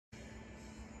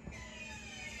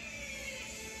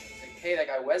hey, that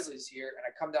guy Wesley's here. And I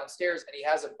come downstairs and he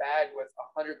has a bag with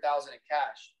 100,000 in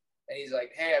cash. And he's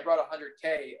like, hey, I brought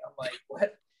 100K. I'm like,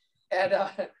 what? And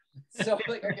so I'm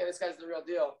like, okay, this guy's the real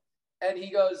deal. And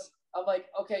he goes, I'm like,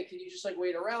 okay, can you just like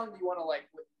wait around? Do you want to like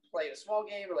play a small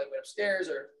game or like wait upstairs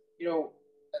or, you know,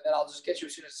 and then I'll just get you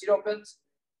as soon as the seat opens.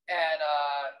 And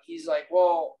he's like,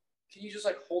 well, can you just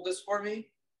like hold this for me?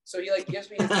 So he like gives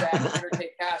me his bag of 100K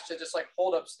cash to just like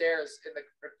hold upstairs in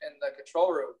the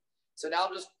control room. So now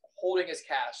I'm just holding his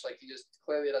cash. Like he just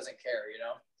clearly doesn't care, you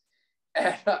know?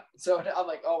 And so I'm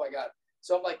like, oh my God.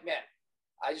 So I'm like, man,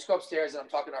 I just go upstairs and I'm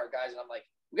talking to our guys and I'm like,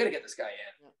 we got to get this guy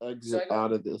in. Exit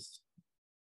out of this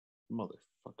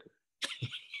motherfucker.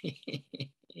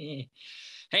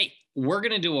 Hey, we're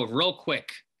going to do a real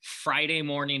quick Friday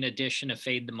morning edition of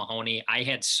Fade the Mahoney. I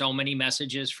had so many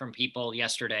messages from people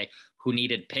yesterday who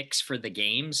needed picks for the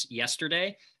games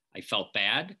yesterday. I felt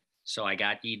bad. So I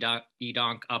got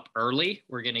EDonk up early.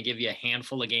 We're going to give you a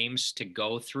handful of games to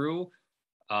go through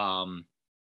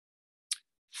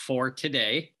for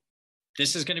today.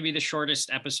 This is going to be the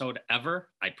shortest episode ever,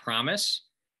 I promise.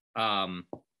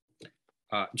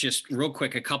 Just real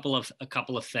quick, a couple of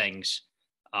things.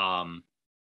 John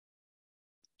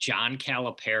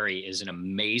Calipari is an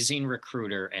amazing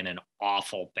recruiter and an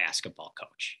awful basketball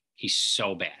coach. He's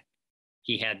so bad.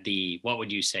 He had what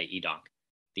would you say, EDonk?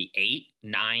 The 8,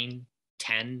 9,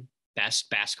 10 best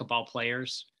basketball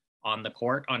players on the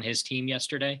court on his team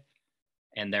yesterday.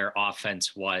 And their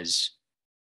offense was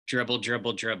dribble,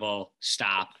 dribble, dribble,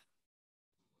 stop,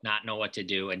 not know what to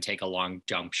do, and take a long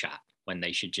jump shot when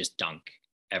they should just dunk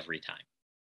every time.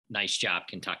 Nice job,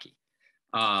 Kentucky.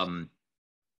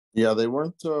 Yeah, they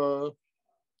weren't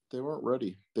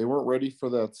ready. They weren't ready for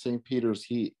that St. Peter's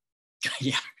heat.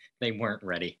 Yeah, they weren't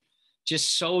ready.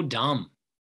 Just so dumb.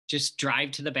 Just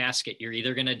drive to the basket. You're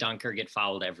either going to dunk or get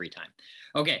fouled every time.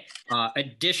 Okay.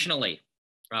 Additionally,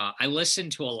 I listen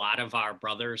to a lot of our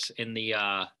brothers in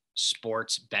the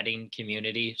sports betting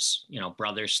community, you know,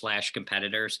 brothers /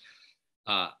 competitors.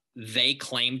 They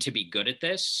claim to be good at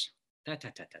this.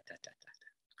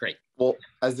 Great. Well,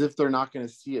 as if they're not going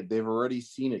to see it. They've already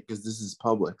seen it because this is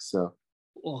public. So.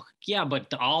 Well, yeah,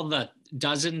 but all the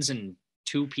dozens and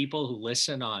 2 people who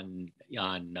listen on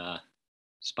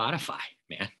Spotify,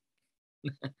 man.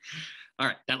 All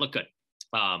right, that looked good.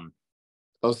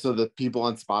 So the people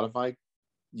on Spotify,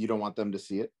 you don't want them to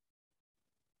see it?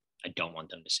 I don't want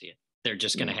them to see it. They're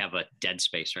just going to have a dead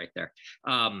space right there.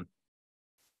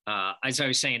 As I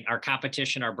was saying, our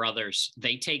competition, our brothers,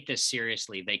 they take this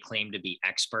seriously. They claim to be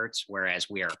experts, whereas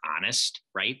we are honest,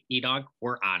 right, EDonk?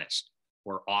 We're honest.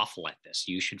 We're awful at this.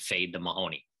 You should fade the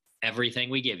Mahoney. Everything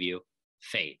we give you,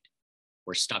 fade.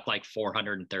 We're stuck like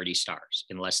 430 stars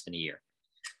in less than a year.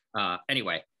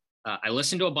 Anyway, I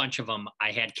listened to a bunch of them.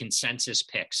 I had consensus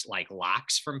picks like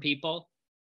locks from people,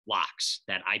 locks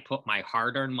that I put my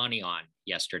hard-earned money on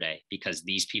yesterday because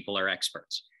these people are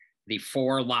experts. The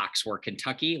 4 locks were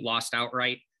Kentucky, lost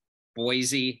outright.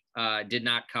 Boise did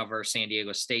not cover. San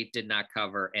Diego State did not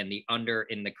cover. And the under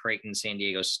in the Creighton-San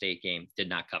Diego State game did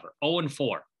not cover.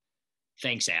 0-4.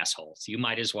 Thanks, assholes. You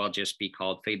might as well just be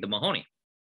called Fade the Mahoney.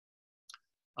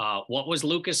 What was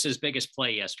Lucas's biggest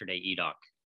play yesterday, EDonk?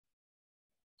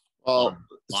 Well,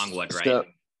 Longwood, right?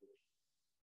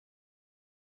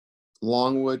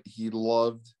 Longwood, he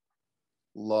loved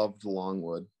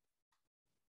Longwood.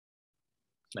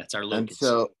 That's our Lucas.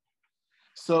 And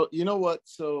so you know what?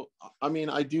 So, I mean,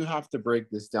 I do have to break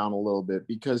this down a little bit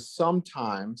because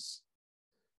sometimes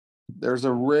there's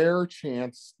a rare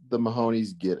chance the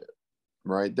Mahoneys get it,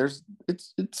 right?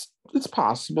 It's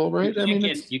possible, right?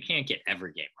 You can't get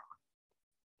every game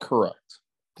wrong. Correct.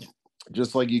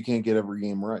 Just like you can't get every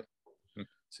game right.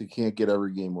 So you can't get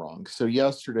every game wrong. So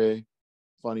yesterday,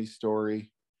 funny story,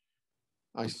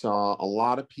 I saw a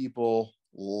lot of people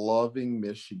loving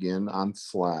Michigan on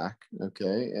Slack.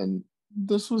 Okay. And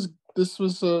this was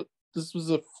a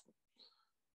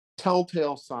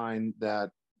telltale sign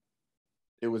that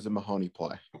it was a Mahoney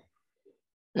play.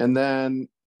 And then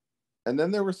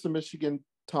there was some Michigan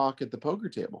talk at the poker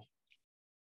table.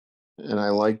 And I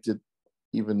liked it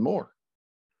even more.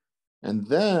 And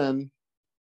then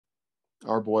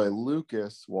our boy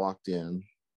Lucas walked in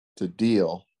to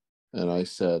deal. And I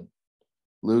said,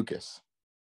 Lucas,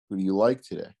 who do you like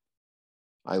today?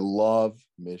 I love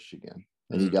Michigan.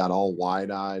 And he got all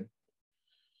wide-eyed.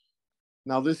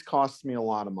 Now, this costs me a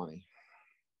lot of money.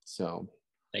 So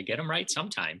they get them right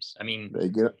sometimes. I mean,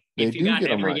 if you got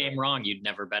every right. game wrong, you'd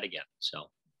never bet again.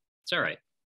 So it's all right.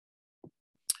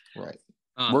 Right.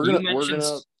 We're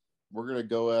gonna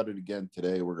go at it again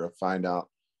today. We're gonna find out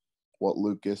what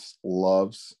Lucas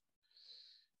loves.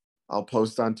 I'll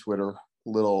post on Twitter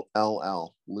little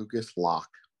LL, Lucas Locke.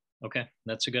 Okay,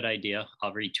 that's a good idea.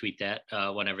 I'll retweet that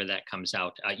whenever that comes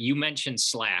out. You mentioned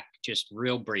Slack just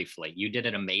real briefly. You did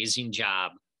an amazing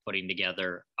job putting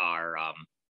together our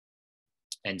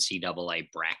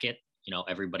NCAA bracket. You know,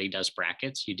 everybody does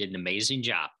brackets. You did an amazing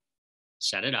job.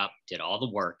 Set it up, did all the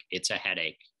work. It's a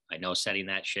headache. I know setting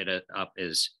that shit up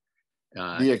is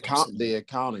the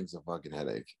accounting's a fucking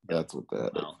headache. That's what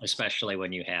that is. Especially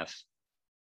when you have.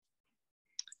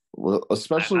 Well,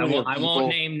 especially I won't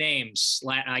name names.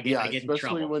 I get in trouble.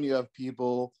 Especially when you have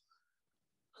people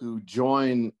who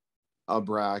join a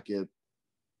bracket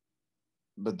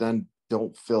but then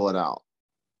don't fill it out.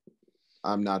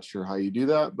 I'm not sure how you do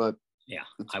that, but yeah,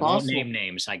 I won't name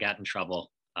names. I got in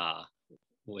trouble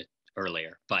with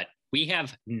earlier, but we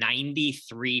have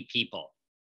 93 people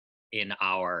in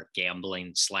our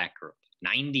gambling Slack group.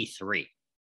 93.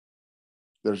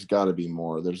 There's got to be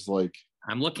more. There's like,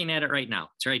 I'm looking at it right now.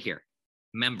 It's right here.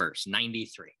 Members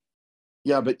 93.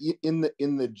 Yeah, but in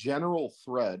the general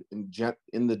thread,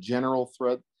 in the general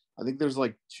thread, I think there's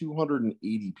like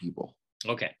 280 people.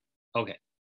 Okay.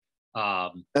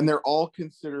 And they're all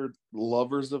considered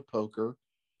lovers of poker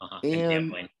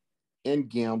and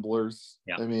gamblers.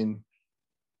 Yeah. I mean,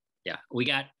 yeah, we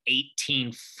got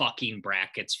 18 fucking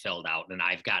brackets filled out, and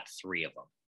I've got 3 of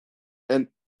them.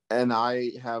 And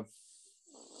I have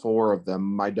 4 of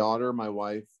them. My daughter, my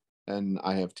wife, and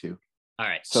I have 2. All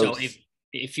right. So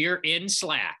if you're in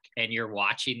Slack and you're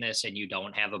watching this and you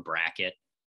don't have a bracket,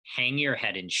 hang your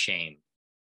head in shame.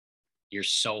 You're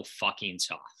so fucking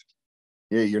soft.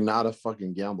 Yeah, you're not a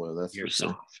fucking gambler. That's you're for sure.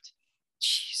 Soft.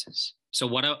 Jesus. So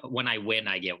when I win,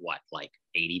 I get what, like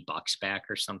 $80 back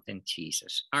or something?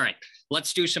 Jesus. All right,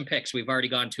 let's do some picks. We've already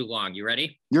gone too long. You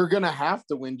ready? You're gonna have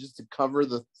to win just to cover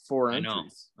the 4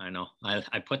 entries. I know.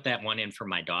 I put that one in for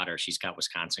my daughter. She's got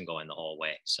Wisconsin going the whole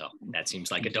way, so that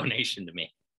seems like a donation to me.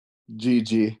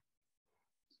 GG.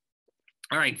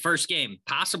 All right, first game,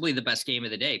 possibly the best game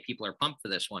of the day. People are pumped for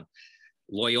this one.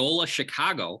 Loyola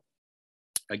Chicago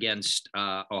against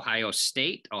Ohio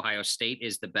State. Ohio State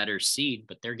is the better seed,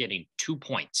 but they're getting 2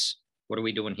 points. What are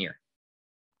we doing here?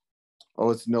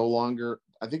 Oh, it's no longer.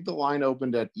 I think the line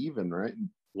opened at even, right?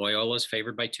 Loyola's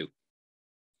favored by 2.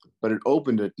 But it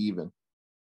opened at even.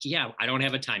 Yeah, I don't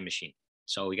have a time machine,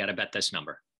 so we got to bet this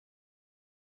number.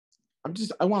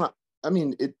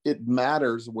 It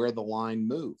matters where the line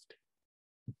moved.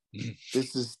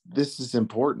 This is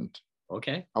important.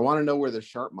 Okay. I want to know where the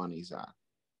sharp money's at.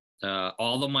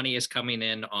 All the money is coming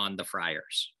in on the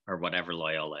Friars or whatever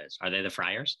Loyola is. Are they the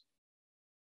Friars?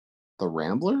 The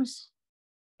Ramblers?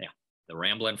 Yeah, the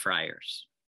Ramblin' Friars.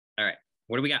 All right,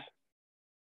 what do we got?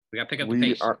 We got to pick up the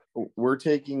pace. We're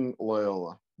taking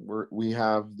Loyola. We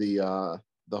have the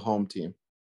home team.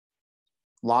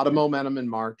 A lot of momentum in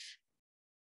March.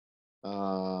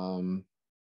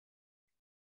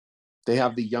 They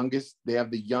have the youngest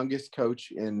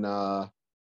coach in the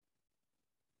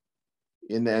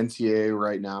NCAA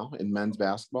right now in men's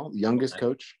basketball. The youngest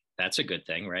coach. That's a good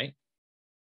thing, right?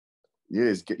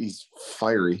 Yeah, he's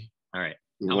fiery. All right.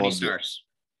 How many stars?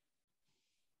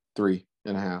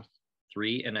 3.5.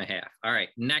 3.5. All right.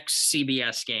 Next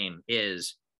CBS game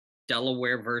is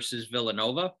Delaware versus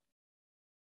Villanova.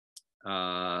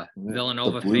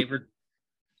 Villanova favored.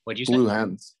 What'd you say? Blue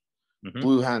Hens. Mm-hmm.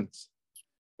 Blue Hens.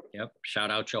 Yep.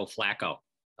 Shout out Joe Flacco.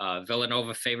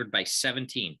 Villanova favored by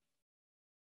 17.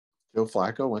 Joe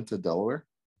Flacco went to Delaware.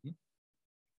 Mm-hmm.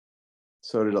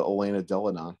 So did Elena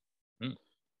Deladon.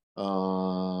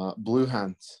 Blue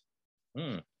Hens.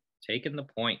 Taking the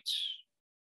points.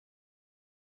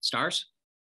 Stars?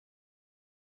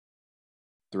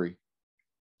 3.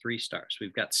 3 stars.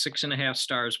 We've got 6.5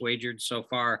 stars wagered so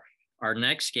far. Our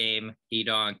next game,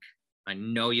 EDonk, I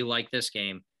know you like this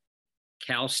game.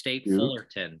 Cal State Duke.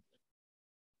 Fullerton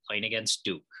playing against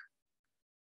Duke.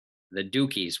 The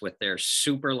Dukies with their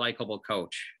super likable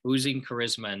coach, oozing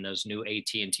charisma in those new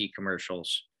AT&T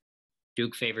commercials.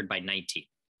 Duke favored by 19.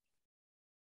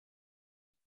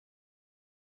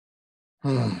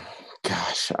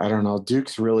 Gosh, I don't know.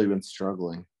 Duke's really been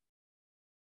struggling.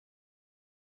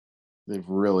 They've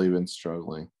really been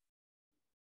struggling.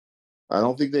 I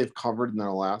don't think they've covered in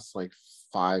their last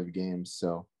 5 games.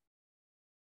 So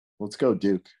let's go,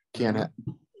 Duke. You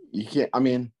can't. I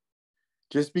mean,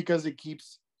 just because it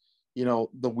keeps,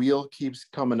 the wheel keeps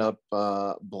coming up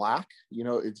black. You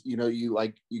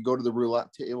go to the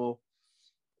roulette table,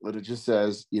 but it just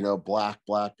says black,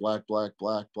 black, black, black,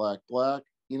 black, black, black.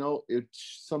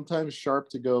 It's sometimes sharp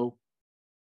to go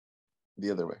the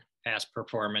other way. Past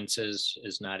performances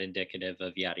is not indicative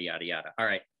of yada, yada, yada. All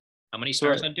right. How many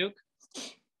stars on Duke?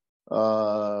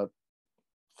 4.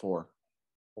 4.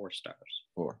 4 stars.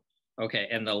 4. Okay,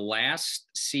 and the last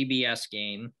CBS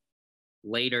game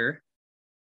later,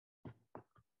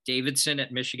 Davidson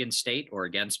at Michigan State or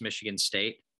against Michigan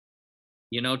State.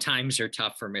 You know, times are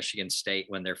tough for Michigan State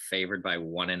when they're favored by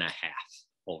 1.5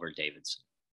 over Davidson.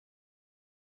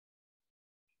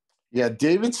 Yeah,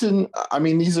 Davidson. I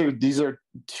mean, these are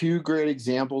 2 great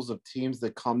examples of teams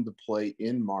that come to play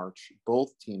in March.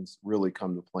 Both teams really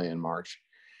come to play in March.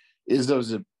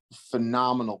 Izzo's a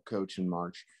phenomenal coach in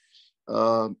March.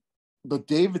 But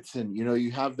Davidson, you know,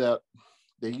 you have that.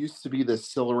 They used to be the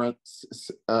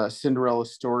Cinderella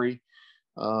story,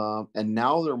 and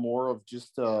now they're more of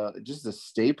just a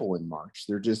staple in March.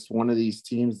 They're just one of these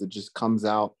teams that just comes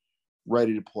out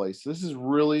ready to play. So this is a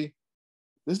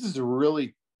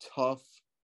really tough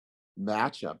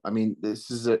matchup. I mean, this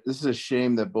is a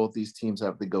shame that both these teams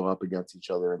have to go up against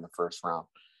each other in the first round.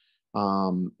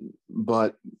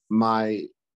 But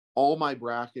all my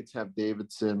brackets have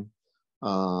Davidson.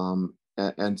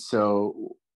 And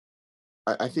so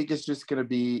I think it's just going to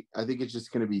be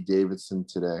Davidson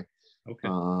today. Okay.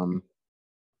 How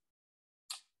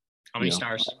many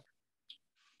stars?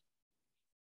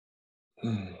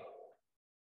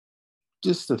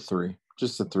 Just a 3.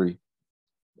 Just a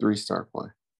 3-star play.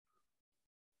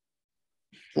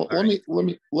 Let me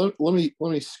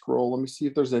scroll. Let me see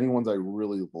if there's any ones I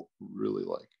really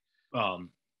like.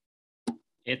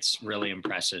 It's really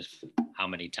impressive how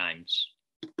many times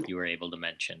you were able to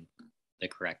mention the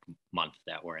correct month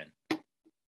that we're in.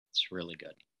 It's really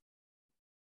good.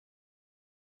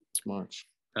 It's March.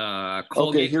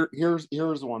 Colgate. Okay,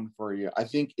 here's one for you. I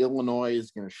think Illinois is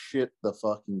going to shit the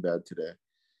fucking bed today.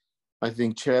 I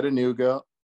think Chattanooga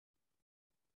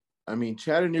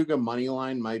money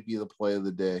line might be the play of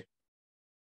the day.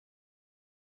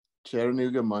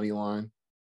 Chattanooga money line.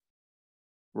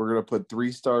 We're going to put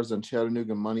 3 stars on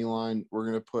Chattanooga money line. We're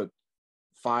going to put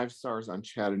 5 stars on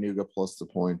Chattanooga plus the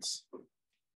points.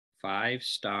 5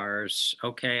 stars.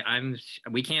 Okay,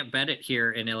 we can't bet it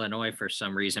here in Illinois for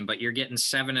some reason, but you're getting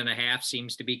 7.5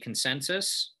 seems to be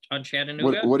consensus on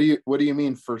Chattanooga. What do you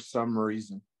mean for some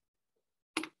reason?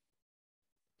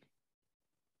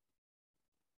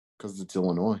 Because it's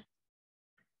Illinois.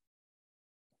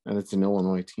 And it's an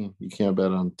Illinois team. You can't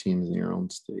bet on teams in your own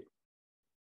state.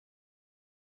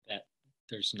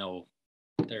 There's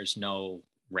no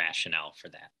rationale for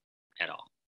that at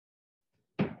all.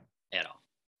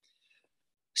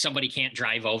 Somebody can't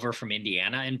drive over from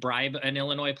Indiana and bribe an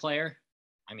Illinois player.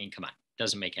 I mean, come on,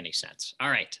 doesn't make any sense. All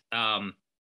right.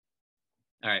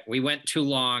 We went too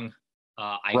long.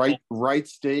 Right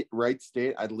state.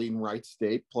 I'd lean right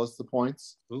state plus the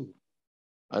points. Ooh.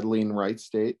 I'd lean right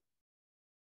state.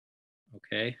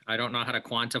 Okay. I don't know how to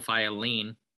quantify a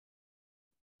lean.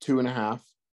 2.5.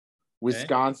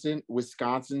 Wisconsin's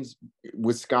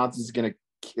gonna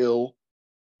kill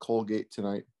Colgate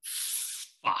tonight.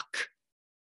 Fuck.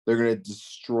 They're gonna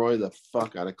destroy the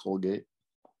fuck out of Colgate.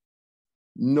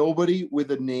 Nobody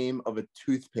with a name of a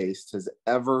toothpaste has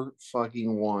ever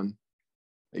fucking won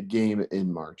a game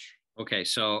in March. Okay,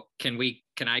 so can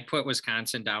I put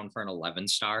Wisconsin down for an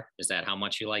 11-star? Is that how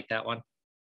much you like that one?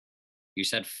 You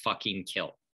said fucking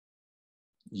kill.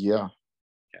 Yeah.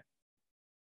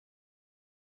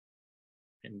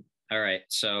 And all right,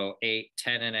 so 8,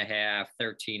 10.5,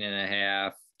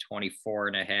 13.5,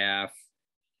 24.5,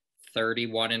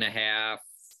 31.5,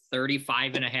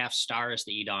 35.5 stars.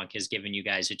 The EDonk has given you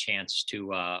guys a chance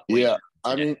to yeah.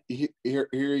 I mean, here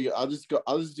you go. I'll just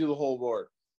do the whole board.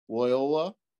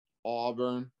 Loyola,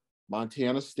 Auburn,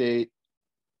 Montana State,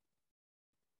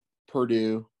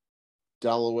 Purdue,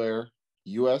 Delaware,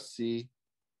 USC,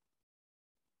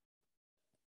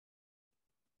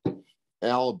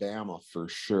 Alabama for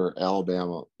sure.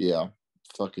 Alabama, yeah.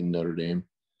 Fucking Notre Dame.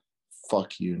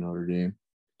 Fuck you, Notre Dame.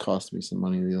 Cost me some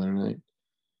money the other night.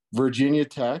 Virginia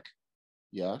Tech,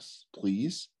 yes,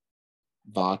 please.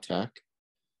 Va-Tech.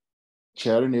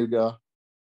 Chattanooga,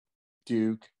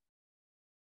 Duke,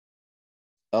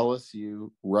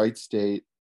 LSU, Wright State,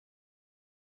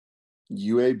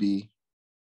 UAB,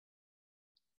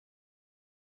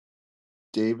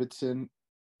 Davidson,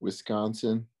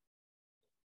 Wisconsin,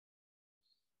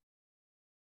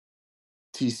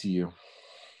 TCU.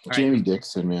 Jamie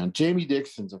Dixon, man. Jamie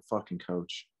Dixon's a fucking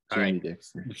coach. Jamie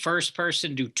Dixon. The first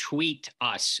person to tweet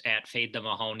us at Fade the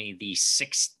Mahoney the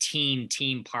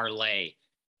 16-team parlay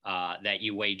that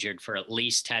you wagered for at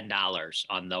least $10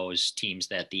 on those teams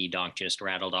that the EDonk just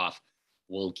rattled off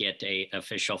will get a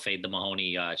official Fade the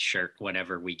Mahoney shirt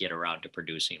whenever we get around to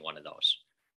producing one of those.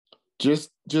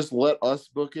 Just let us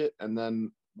book it, and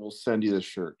then we'll send you the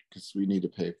shirt because we need to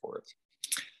pay for it.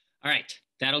 All right.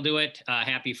 That'll do it.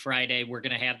 Happy Friday. We're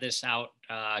going to have this out.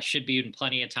 Should be in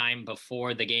plenty of time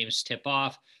before the games tip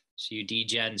off. So you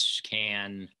DGens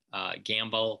can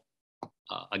gamble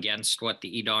against what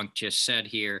the EDonk just said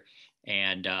here.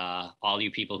 And all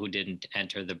you people who didn't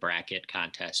enter the bracket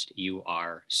contest, you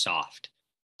are soft.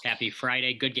 Happy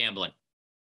Friday. Good gambling.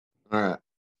 All right.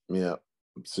 Yeah.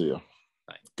 See you.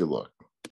 Bye. Good luck.